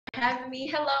having me.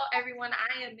 Hello, everyone.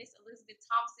 I am Miss Elizabeth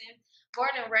Thompson,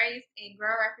 born and raised in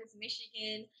Grand Rapids,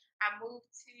 Michigan. I moved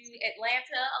to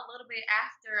Atlanta a little bit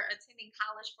after attending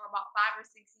college for about 5 or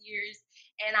 6 years,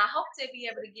 and I hope to be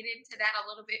able to get into that a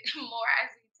little bit more as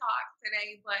we talk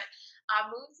today. But I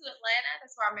moved to Atlanta.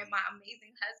 That's where I met my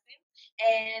amazing husband,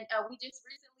 and we just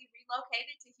recently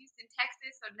relocated to Houston,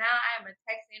 Texas. So now I am a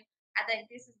Texan. I think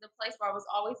this is the place where I was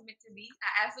always meant to be.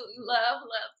 I absolutely love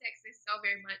Texas so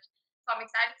very much. So I'm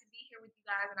excited to be here with you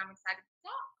guys, and I'm excited to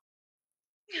talk.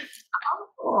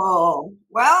 Oh,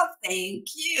 well, thank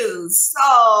you.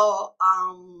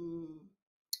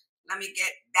 Let me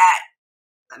get that.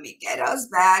 Let me get us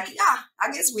back. Yeah,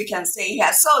 I guess we can stay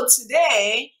here. So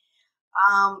today,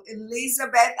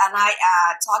 Elizabeth and I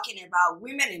are talking about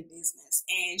women in business,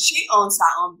 and she owns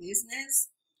her own business.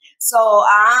 So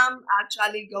I'm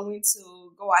actually going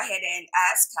to go ahead and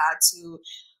ask her to,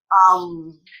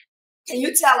 can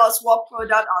you tell us what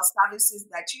product or services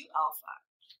that you offer?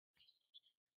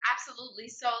 Absolutely.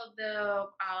 So the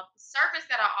service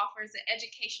that I offer is an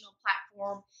educational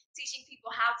platform teaching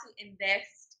people how to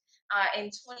invest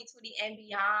in 2020 and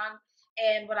beyond.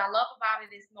 And what I love about it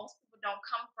is most people don't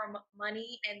come from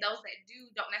money, and those that do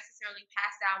don't necessarily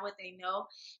pass down what they know.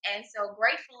 And so,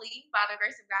 gratefully, by the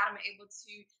grace of God, I'm able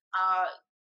to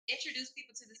introduce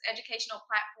people to this educational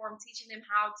platform, teaching them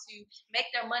how to make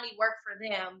their money work for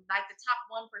them, like the top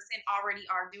 1% already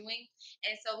are doing.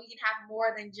 And so we can have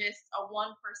more than just a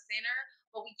 1%er,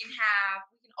 but we can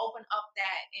open up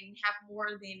that and have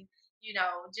more than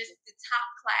just the top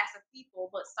class of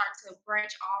people, but start to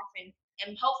branch off and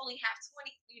hopefully have 20%,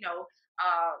 50%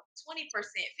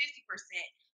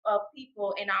 of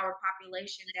people in our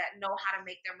population that know how to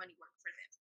make their money work for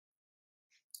them.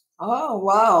 Oh,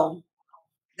 wow.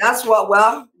 That's what,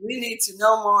 well, we need to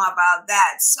know more about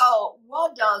that. So,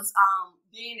 what does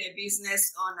being a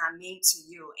business owner mean to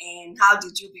you, and how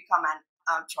did you become an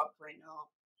entrepreneur?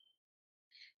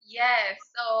 Yes,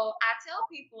 so I tell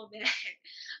people that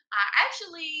I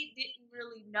actually didn't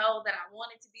really know that I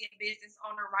wanted to be a business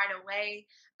owner right away.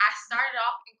 I started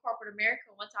off in corporate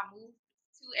America once I moved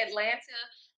to Atlanta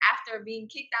after being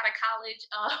kicked out of college.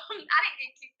 I didn't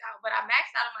get kicked out, but I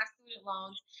maxed out of my student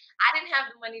loans. I didn't have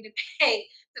the money to pay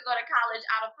to go to college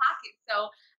out of pocket.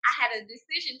 So I had a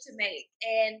decision to make,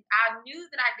 and I knew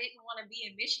that I didn't want to be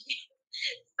in Michigan.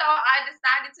 So I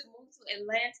decided to move to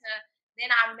Atlanta.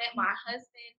 Then I met my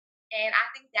husband, and I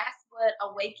think that's what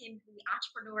awakened the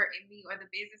entrepreneur in me or the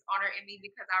business owner in me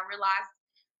because I realized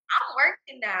I'm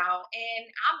working now and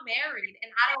I'm married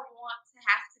and I don't want to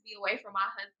have to be away from my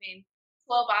husband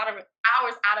 12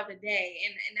 hours out of a day.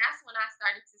 And that's when I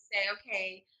started to say,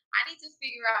 okay, I need to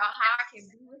figure out how I can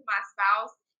be with my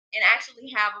spouse and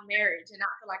actually have a marriage and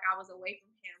not feel like I was away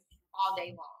from him all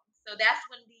day long. So that's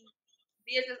when the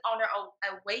business owner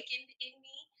awakened in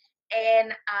me.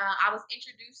 And I was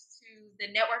introduced to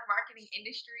the network marketing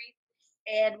industry.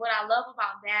 And what I love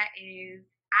about that is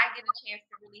I get a chance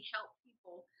to really help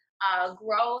people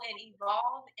grow and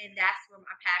evolve. And that's where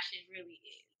my passion really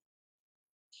is.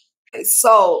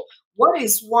 So, what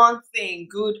is one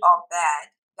thing, good or bad,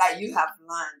 that you have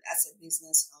learned as a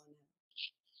business owner?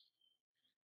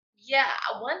 Yeah,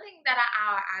 one thing that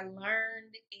I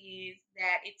learned is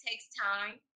that it takes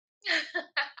time.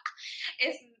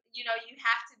 It's you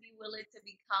have to be willing to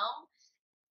become,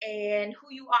 and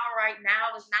who you are right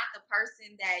now is not the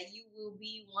person that you will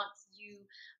be once you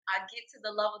get to the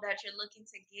level that you're looking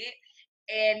to get.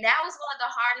 And that was one of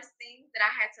the hardest things that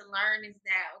I had to learn is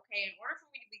that, okay, in order for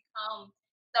me to become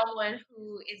someone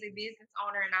who is a business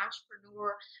owner and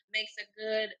entrepreneur, makes a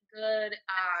good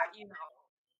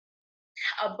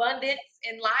abundance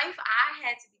in life, I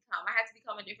had to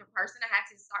become a different person. I had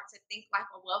to start to think like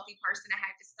a wealthy person. I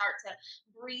had to start to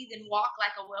breathe and walk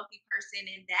like a wealthy person.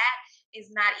 And that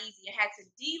is not easy. I had to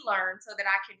de-learn so that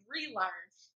I could relearn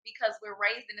because we're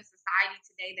raised in a society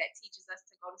today that teaches us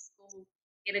to go to school,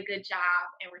 get a good job,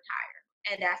 and retire.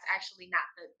 And that's actually not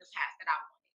the path that I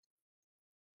wanted.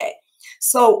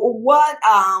 So, what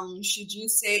should you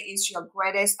say is your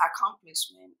greatest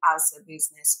accomplishment as a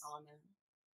business owner?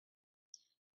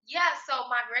 Yeah, so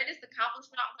my greatest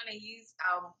accomplishment, I'm going to use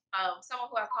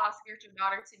someone who I call spiritual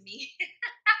daughter to me.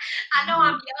 I know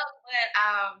I'm Mhm. young, but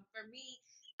for me,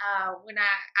 when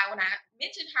I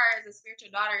mention her as a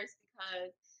spiritual daughter, is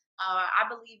because I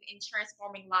believe in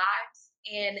transforming lives,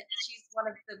 and she's one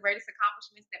of the greatest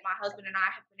accomplishments that my husband and I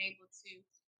have been able to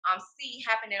see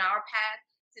happen in our path.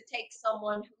 To take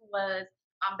someone who was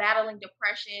battling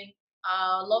depression,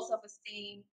 low self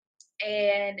esteem,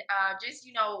 and just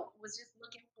was just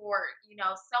looking for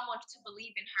someone to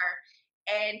believe in her,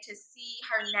 and to see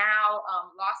her now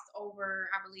lost over,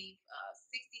 I believe,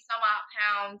 60 some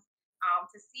pounds.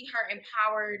 To see her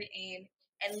empowered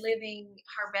and living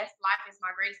her best life is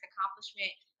my greatest accomplishment.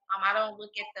 I don't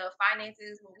look at the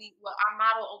finances. What our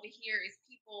model over here is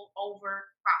people over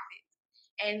profit.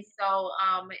 And so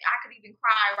I could even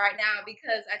cry right now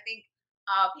because I think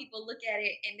people look at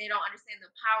it and they don't understand the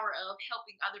power of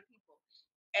helping other people.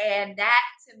 And that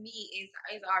to me is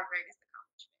our greatest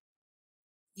accomplishment.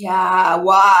 Yeah,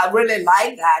 wow, I really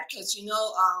like that because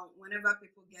whenever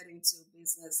people get into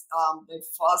business, the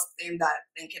first thing that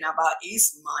thinking about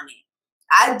is money.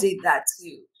 I did that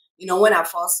too. When I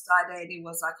first started, it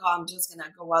was like, oh, I'm just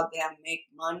gonna go out there and make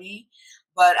money.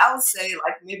 But I would say,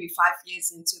 like maybe 5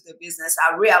 years into the business,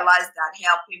 I realized that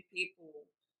helping people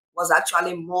was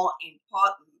actually more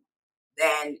important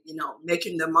than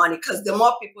making the money. Because the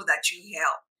more people that you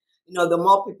help, the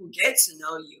more people get to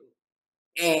know you,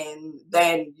 and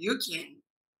then you can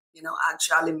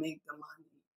actually make the money.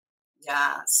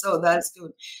 Yeah, so that's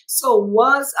good. So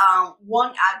what's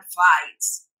one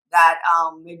advice that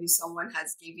maybe someone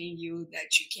has given you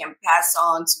that you can pass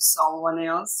on to someone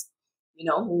else,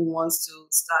 who wants to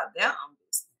start their own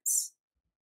business?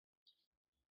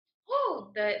 Whew,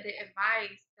 the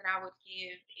advice that I would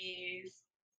give is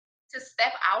to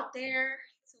step out there,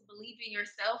 to believe in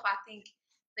yourself. I think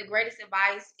the greatest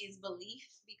advice is belief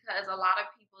because a lot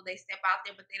of people they step out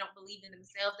there but they don't believe in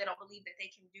themselves. They don't believe that they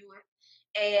can do it.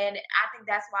 And I think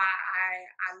that's why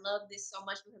I love this so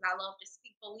much because I love to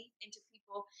speak belief into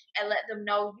people and let them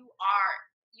know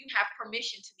you have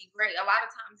permission to be great. A lot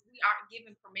of times we aren't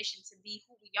given permission to be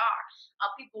who we are.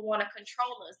 People want to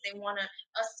control us. They want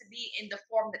us to be in the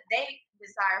form that they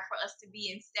desire for us to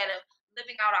be instead of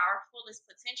living out our fullest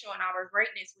potential and our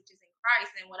greatness, which is in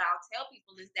Christ. And what I'll tell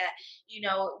people is that,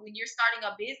 when you're starting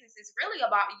a business, it's really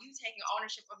about you taking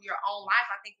ownership of your own life.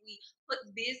 I think we put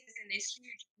business in this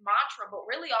huge mantra, but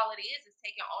really all it is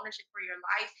taking ownership for your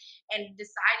life and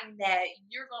deciding that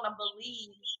you're going to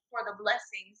believe for the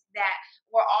blessings that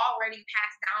were already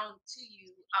passed down to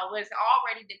you, was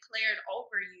already declared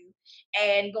over you,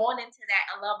 and going into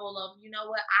that a level of, you know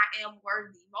what, I am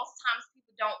worthy. Most times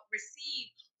people don't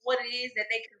receive what it is that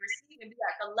they could receive and be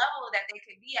at the level that they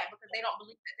could be at because they don't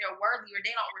believe that they're worthy or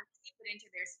they don't receive it into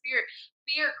their spirit.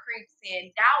 Fear creeps in,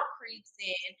 doubt creeps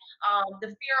in, the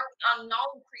fear of the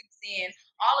unknown creeps in,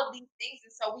 all of these things.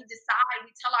 And so we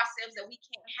tell ourselves that we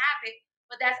can't have it,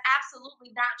 but that's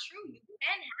absolutely not true. You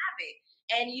can have it.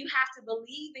 And you have to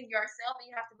believe in yourself and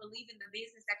you have to believe in the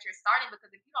business that you're starting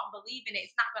because if you don't believe in it,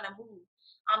 it's not going to move.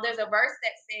 There's a verse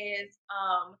that says,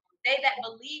 they that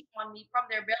believe on me from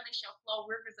their belly shall flow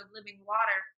rivers of living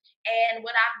water. And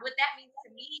what that means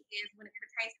to me is when it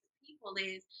pertains to people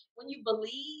is when you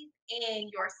believe in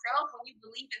yourself, when you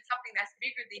believe in something that's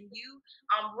bigger than you,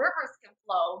 rivers can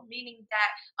flow, meaning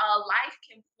that life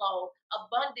can flow,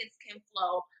 abundance can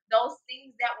flow. Those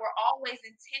things that were always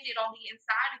intended on the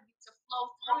inside of you to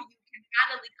flow through you can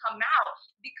finally come out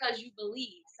because you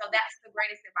believe. So that's the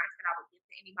greatest advice that I would give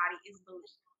to anybody is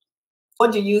believe.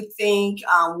 What do you think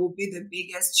will be the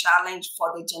biggest challenge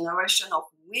for the generation of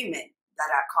women that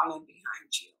are coming behind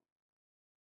you?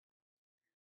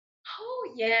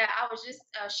 Oh yeah, I was just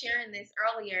sharing this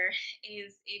earlier.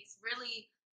 Is it's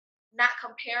really not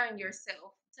comparing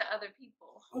yourself to other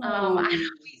people. I know Mm.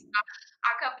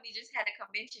 our company just had a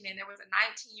convention and there was a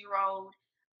 19-year-old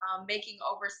making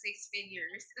over six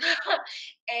figures.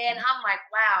 And I'm like,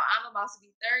 wow, I'm about to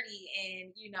be 30. And,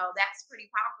 that's pretty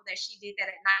powerful that she did that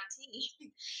at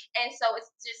 19. And so it's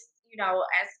just,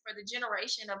 as for the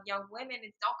generation of young women,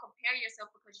 it's don't compare yourself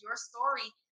because your story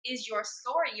is your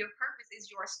story. Your purpose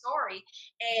is your story.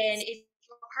 And it's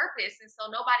your purpose. And so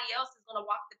nobody else is going to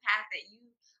walk the path that you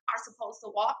are supposed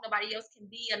to walk. Nobody else can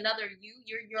be another you.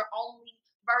 You're your only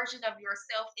version of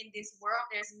yourself in this world.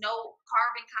 There's no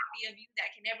carbon copy of you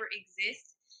that can ever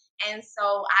exist. And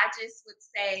so I just would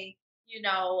say,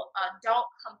 don't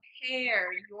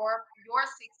compare your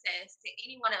success to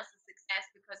anyone else's success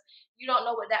because you don't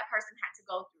know what that person had to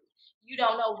go through. You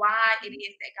don't know why it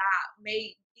is that God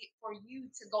made it for you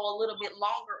to go a little bit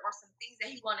longer or some things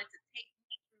that He wanted to take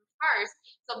you through first.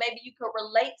 So maybe you could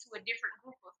relate to a different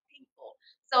group of people.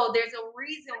 So there's a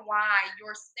reason why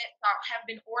your steps have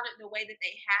been ordered the way that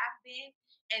they have been.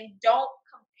 And don't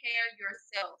compare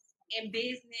yourself in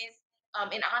business,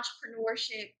 in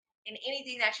entrepreneurship, in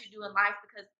anything that you do in life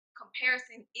because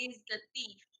comparison is the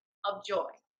thief of joy.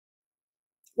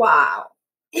 Wow.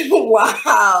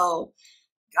 Wow.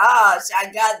 Gosh, I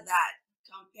got that.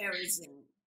 Comparison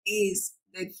is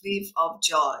the thief of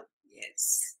joy.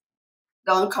 Yes.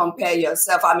 Don't compare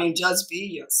yourself. I mean, just be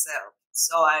yourself.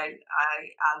 So I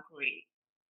agree.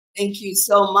 Thank you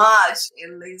so much,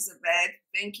 Elizabeth.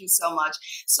 Thank you so much.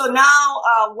 So now,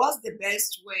 what's the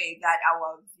best way that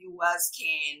our viewers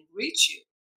can reach you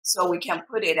so we can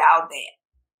put it out there?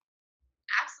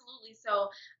 Absolutely. So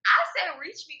I say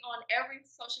reach me on every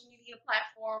social media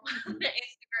platform,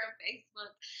 Instagram,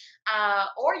 Facebook,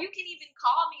 or you can even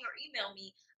call me or email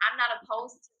me. I'm not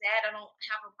opposed to that. I don't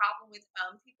have a problem with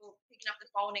people picking up the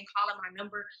phone and calling my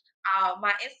number.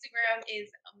 My Instagram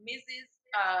is Mrs.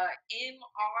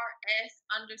 MRS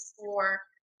underscore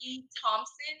E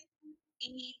Thompson.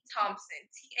 E Thompson,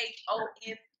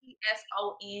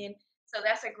 Thompson. So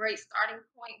that's a great starting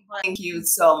point. But Thank you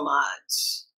so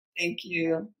much. Thank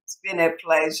you. It's been a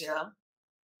pleasure.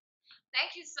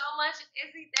 thank you so much,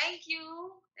 Izzy. Thank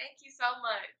you. Thank you so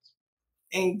much.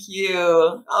 Thank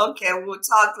you. Okay, we'll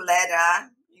talk later.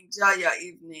 Enjoy your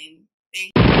evening.